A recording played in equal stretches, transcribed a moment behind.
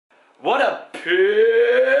What up,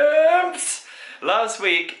 pimps? Last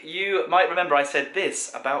week, you might remember I said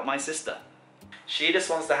this about my sister. She just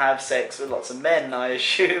wants to have sex with lots of men, I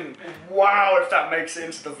assume. Wow, if that makes it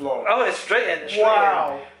into the vlog. Oh, it's straight in.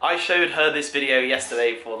 Wow. I showed her this video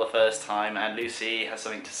yesterday for the first time, and Lucy has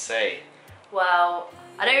something to say. Well,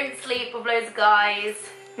 I don't sleep with loads of guys,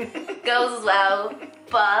 girls as well,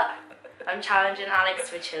 but I'm challenging Alex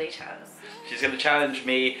for a chili challenge. She's going to challenge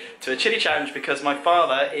me to a chili challenge because my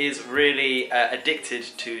father is really addicted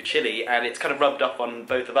to chili, and it's kind of rubbed off on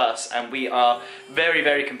both of us, and we are very,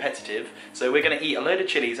 very competitive. So we're going to eat a load of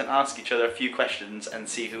chilies and ask each other a few questions and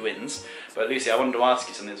see who wins. But Lucy, I wanted to ask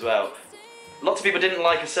you something as well. Lots of people didn't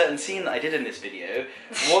like a certain scene that I did in this video.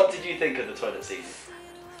 What did you think of the toilet scene?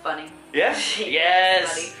 Funny. Yeah?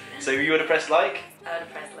 Yes! Funny. So you would have pressed like? I would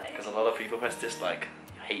have pressed like. Because a lot of people press dislike.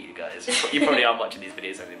 I hate you guys. You probably aren't watching these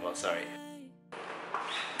videos anymore, sorry.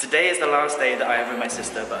 Today is the last day that I have with my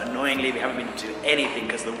sister, but annoyingly we haven't been able to do anything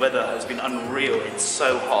because the weather has been unreal. It's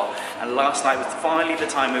so hot, and last night was finally the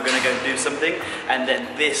time we were going to go and do something, and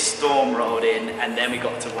then this storm rolled in, and then we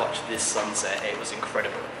got to watch this sunset. It was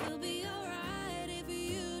incredible.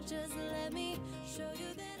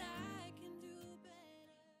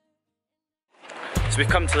 So we've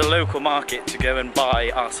come to the local market to go and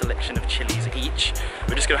buy our selection of chilies each.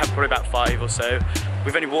 We're just going to have probably about 5 or so.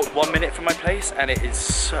 We've only walked 1 minute from my place and it is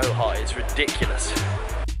so hot, it's ridiculous.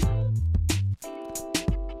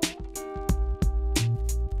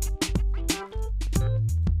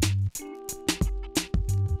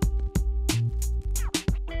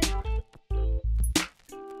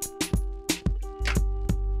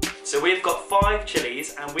 So we've got 5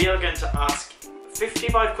 chilies and we are going to ask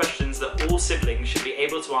 55 questions that all siblings should be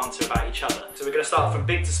able to answer about each other. So we're going to start from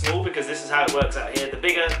big to small because this is how it works out here. The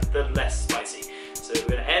bigger, the less spicy. So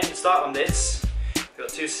we're going to start on this. We've got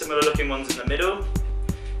 2 similar looking ones in the middle.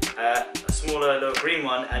 A smaller little green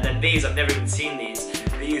one, and then these, I've never even seen these.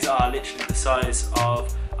 These are literally the size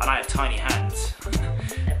of, and I have tiny hands.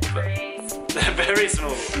 They're very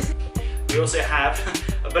small. We also have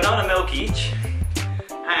a banana milk each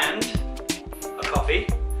and a coffee,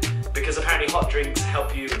 because apparently hot drinks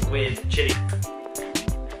help you with chili.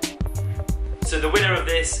 So the winner of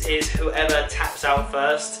this is whoever taps out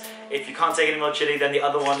first. If you can't take any more chili, then the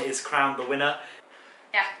other one is crowned the winner.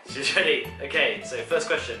 Yeah. She's ready. Okay, so first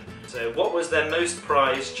question. So what was their most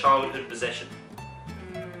prized childhood possession?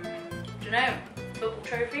 Don't know. Football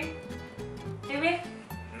trophy? Maybe?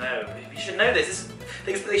 No, you should know this. This is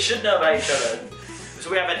things that they should know about each other. So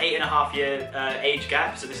we have an 8.5 year age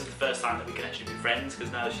gap, so this is the first time that we can actually be friends,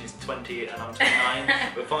 because now she's 20 and I'm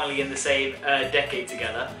 29. We're finally in the same decade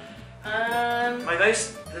together.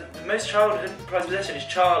 The most childhood prized possession is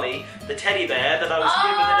Charlie, the teddy bear that I was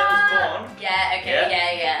given when I was born. Yeah,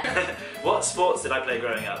 okay, yeah. What sports did I play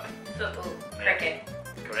growing up? Football, cricket.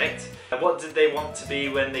 Correct. What did they want to be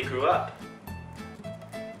when they grew up?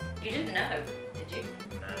 You didn't know, did you?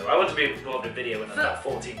 No, I wanted to be involved in video when I was about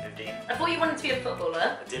 14, 15. I thought you wanted to be a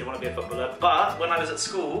footballer. I did want to be a footballer, but when I was at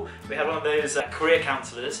school, we had one of those career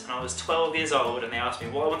counsellors, and I was 12 years old, and they asked me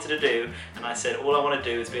what I wanted to do, and I said, all I want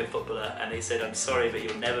to do is be a footballer, and they said, I'm sorry, but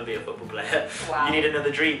you'll never be a football player. Wow. You need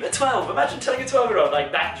another dream. At 12, imagine telling a 12-year-old,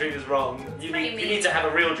 like, that dream is wrong. You need to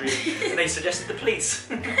have a real dream. And they suggested the police.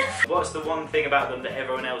 What's the one thing about them that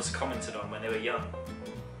everyone else commented on when they were young?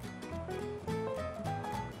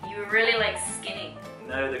 You were really, like, skinny.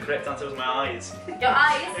 No, the correct answer was my eyes. Your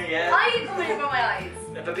eyes? Yeah. Why are you commenting on my eyes?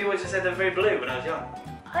 But people used to say they're very blue when I was young.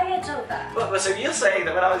 I get told that. Well, so you're saying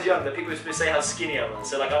that when I was young, that people used to say how skinny I was.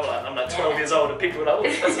 So like I'm like 12 years old, and people were like, "Oh,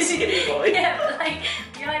 that's a skinny boy." Yeah, but like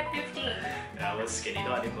you're like 15. Yeah, I was skinny,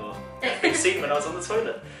 not anymore. Big scene when I was on the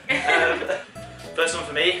toilet. First one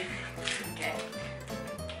for me. Okay.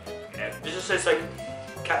 Yeah, it just says like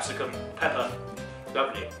capsicum, pepper,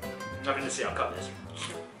 lovely. Nothing to see. I'll cut this.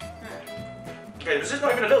 Okay, this is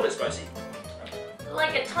not even a little bit spicy.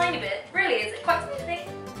 Like a tiny bit. Really? Is it quite spicy?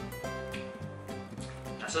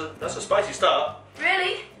 That's a spicy start.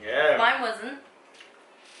 Really? Yeah. Mine wasn't.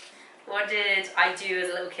 What did I do as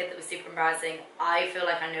a little kid that was super embarrassing? I feel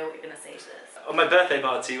like I know what you're going to say to this. On my birthday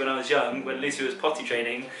party when I was young, when Lucy was potty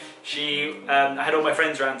training, I had all my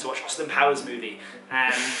friends around to watch Austin Powers movie,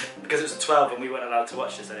 and because it was 12 and we weren't allowed to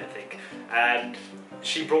watch this, I don't think, and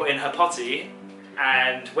she brought in her potty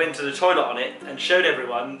and went to the toilet on it and showed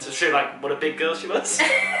everyone to show like what a big girl she was.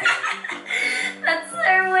 That's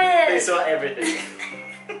so weird. They saw everything.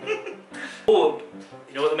 Or,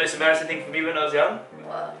 you know what the most embarrassing thing for me when I was young?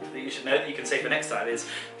 What? That you should know that you can say for next time is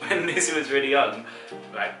when Lucy was really young,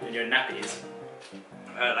 like when you're in nappies,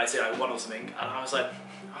 like say like 1 or something, and I was like,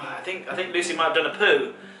 oh, I think Lucy might have done a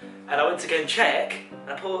poo, and I went to go and check,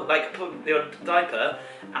 and I put the diaper,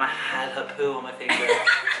 and I had her poo on my finger.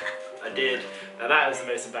 I did. Now that was the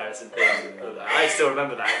most embarrassing thing. I still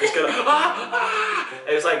remember that. Just going,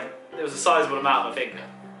 It was like, it was a sizable amount on my finger.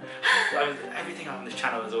 Everything on this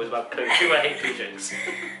channel is always about poo. People hate poo jokes.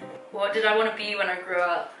 What did I want to be when I grew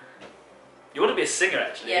up? You want to be a singer,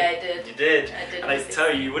 actually. Yeah, I did. You did. I did. And I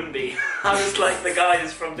tell you wouldn't be. I was like the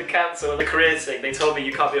guys from the council, the careers thing. They told me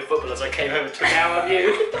you can't be a footballer, so I came home and took it out on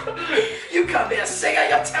you. You can't be a singer,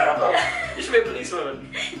 you're terrible. You should be a policewoman.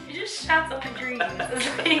 You just shattered my dreams as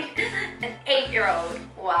like an 8-year-old.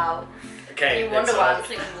 Wow. Okay. You wonder why I'm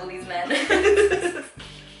sleeping with all these men.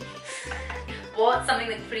 What's something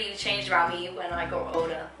that completely changed about me when I got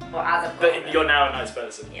older? Or as I've got older? But you're now a nice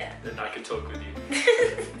person. Yeah. And I can talk with you.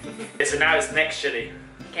 Okay, so now it's next chili.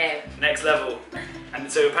 Okay. Next level. And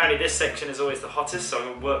so apparently this section is always the hottest, so I'm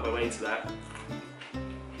going to work my way to that.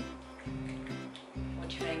 What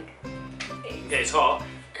do you think? Okay, it's hot.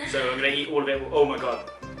 So I'm going to eat all of it. Oh my god.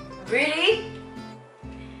 Really?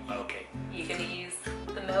 Okay. You're going to use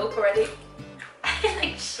the milk already? I'm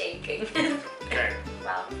like shaking. Okay.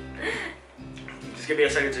 Wow. Just give me a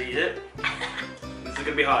second to eat it. This is going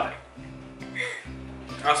to be hard.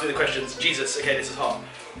 Ask me the questions. Jesus, okay, this is hot.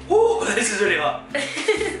 Woo, this is really hot.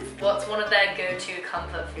 What's one of their go-to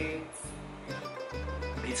comfort foods?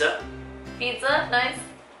 Pizza? Pizza, nice.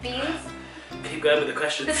 Beans? Keep going with the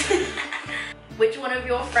questions. Which one of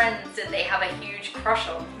your friends did they have a huge crush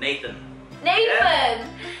on? Nathan. Nathan! Yeah.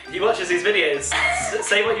 He watches these videos.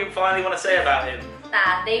 Say what you finally want to say about him.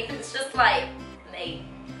 Nah, Nathan's just like Nate.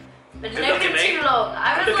 But Good known looking, him mate. too long.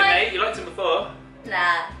 I was Good looking, like, mate. You liked him before.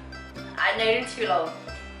 nah, I've known him too long.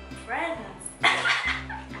 Friends.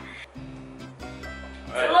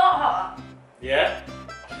 It's a lot hot. Yeah?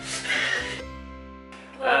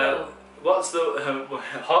 Whoa. What's the...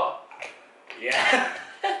 hot? Yeah.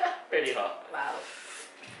 Really hot. Wow.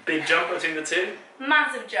 Big jump between the two.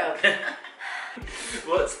 Massive jump.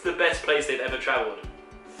 What's the best place they've ever travelled?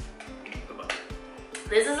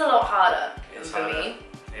 This is a lot harder It's for harder. me.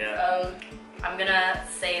 Yeah. I'm gonna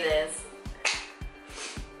say this.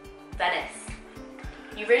 Venice.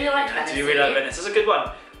 You really like Venice? I do really like Venice. It's a good one.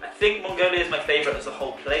 I think Mongolia is my favourite as a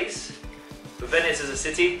whole place. But Venice as a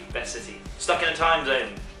city, best city. Stuck in a time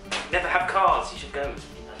zone. Never have cars, you should go.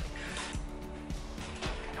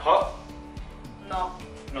 Hot? No.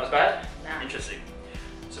 Not as bad? Nah. Interesting.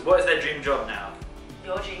 So what is their dream job now?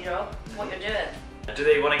 Your dream job? What you're doing? Do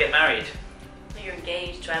they want to get married? You're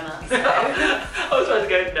engaged to Emma. So. I was about to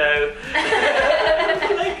go, no.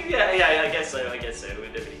 Like, yeah, I guess so, we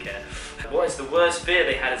don't really care. What is the worst fear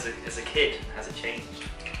they had as a kid? Has it changed?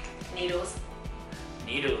 Needles.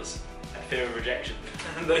 Needles and fear of rejection.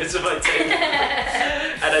 Those are my two.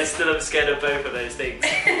 And I still am scared of both of those things.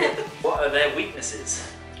 What are their weaknesses?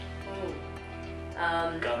 Ooh.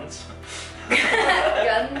 Guns.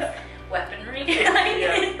 Guns. Weaponry.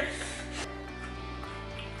 Yeah.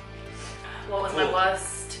 What was my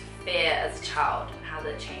worst fear as a child and has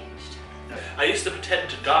it changed? I used to pretend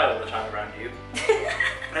to die all the time around you.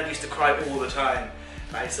 And I used to cry all the time.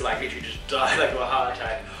 I used to like literally just die like of a heart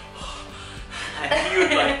attack. And you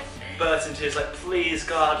would like burst into tears like, please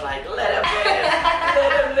God, like let him live,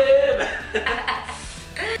 let him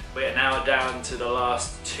live. We're now down to the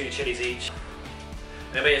last 2 chilies each.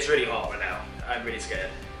 I mean, it's really hot right now. I'm really scared.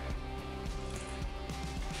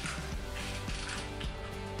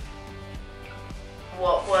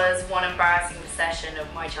 What was one embarrassing obsession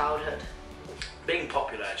of my childhood? Being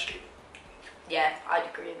popular, actually. Yeah, I'd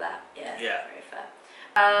agree with that. Yeah, Yeah. very fair.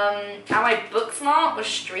 Am I book smart or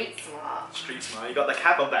street smart? Street smart. You got the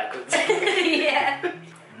cap on backwards. Yeah.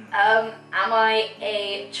 Am I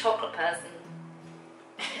a chocolate person?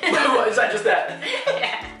 What, is that just that?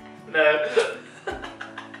 Yeah. No.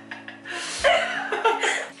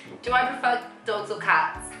 Do I prefer dogs or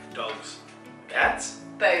cats? Dogs. Cats?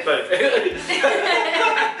 Both. Both. Well,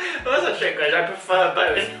 that's a trick question. I prefer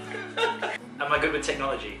both. Am I good with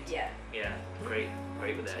technology? Yeah. Yeah, great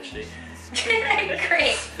with it actually.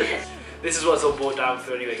 Great. This is what it's all boiled down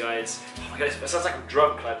to anyway, guys. Oh my god, it sounds like I'm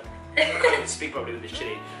drunk. Like, I can't even speak properly with this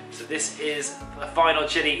chili. So this is a final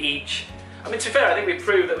chili each. I mean, to be fair, I think we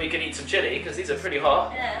proved that we can eat some chili because these are pretty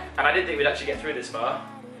hot. Yeah. And I didn't think we'd actually get through this far.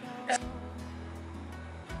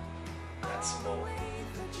 That's small.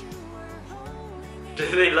 Do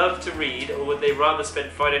they love to read, or would they rather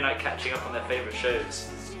spend Friday night catching up on their favourite shows?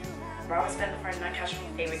 I'd rather spend the Friday night catching my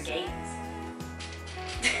favourite games.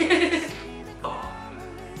 Oh.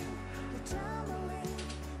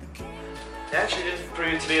 It actually didn't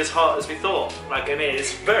prove to be as hot as we thought. Like, I mean,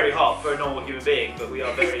 it's very hot for a normal human being, but we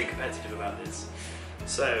are very competitive about this.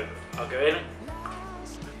 So, I'll go in.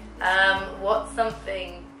 What's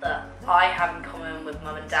something that I have in common with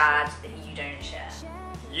mum and dad that you don't share?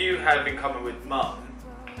 You have in common with mum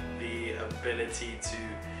the ability to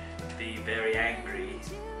be very angry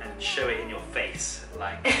and show it in your face,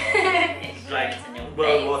 like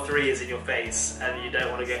World War III is in your face, and you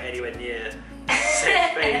don't want to go anywhere near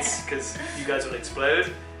safe face because you guys will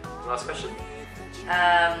explode. Last question.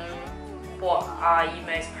 What are you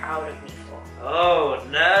most proud of me for? Oh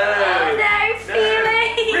no! No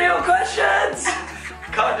feelings! Real questions!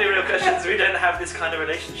 Can't do real questions, we don't have this kind of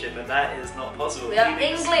relationship, and that is not possible. We are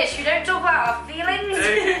English, we don't talk about our feelings. We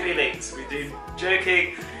don't do feelings, we do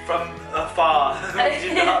joking from afar. We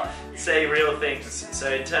do not say real things.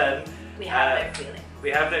 So in turn, we have no feelings. We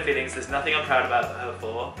have no feelings, there's nothing I'm proud about her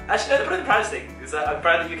for. Actually, no, the proudest thing is that I'm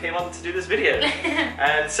proud that you came on to do this video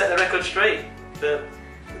and set the record straight. That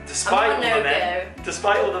despite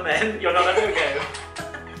all the men, you're not a no-go.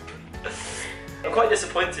 I'm quite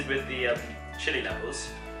disappointed with the chili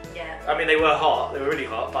levels. Yeah. I mean, they were hot, they were really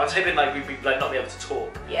hot, but I was hoping like we'd be, like, not be able to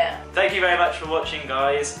talk. Yeah. Thank you very much for watching,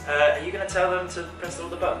 guys. Are you going to tell them to press all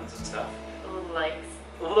the buttons and stuff? All the likes.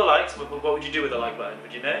 All the likes? What would you do with the like button?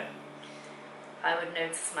 Would you know? I would know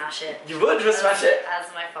to smash it. You would smash it? As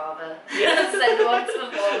my father said once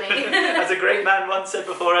before me. As a great man once said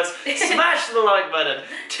before us, smash the like button,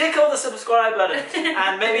 tickle the subscribe button,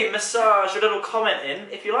 and maybe massage a little comment in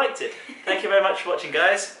if you liked it. Thank you very much for watching,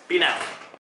 guys. Be now.